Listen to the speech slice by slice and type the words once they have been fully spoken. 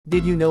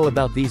Did you know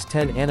about these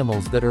 10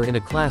 animals that are in a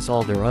class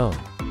all their own?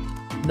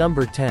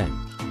 Number 10.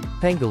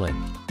 Pangolin,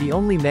 the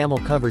only mammal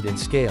covered in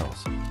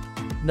scales.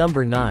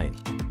 Number 9.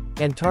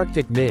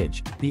 Antarctic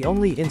midge, the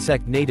only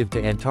insect native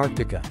to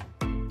Antarctica.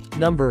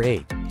 Number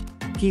 8.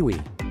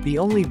 Kiwi, the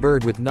only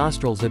bird with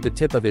nostrils at the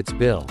tip of its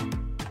bill.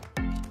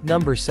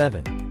 Number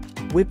 7.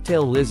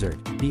 Whiptail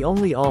lizard, the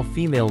only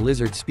all-female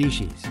lizard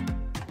species.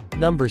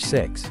 Number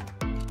 6.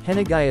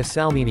 Hennegaia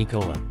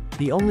salminicola,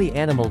 the only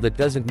animal that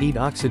doesn't need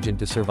oxygen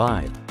to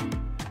survive.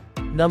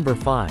 Number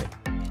 5.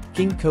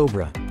 King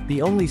cobra,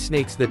 the only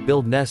snakes that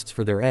build nests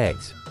for their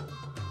eggs.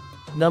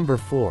 Number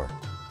 4.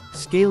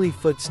 Scaly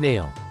foot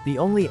snail, the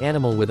only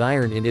animal with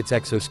iron in its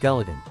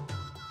exoskeleton.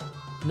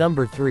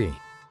 Number 3.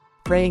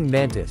 Praying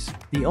mantis,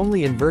 the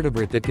only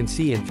invertebrate that can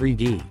see in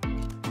 3D.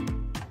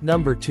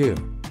 Number 2.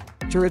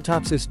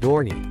 Turritopsis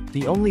dohrnii,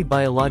 the only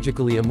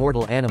biologically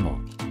immortal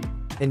animal.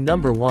 And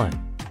number 1.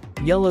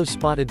 Yellow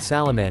spotted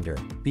salamander,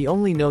 the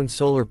only known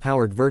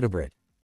solar-powered vertebrate.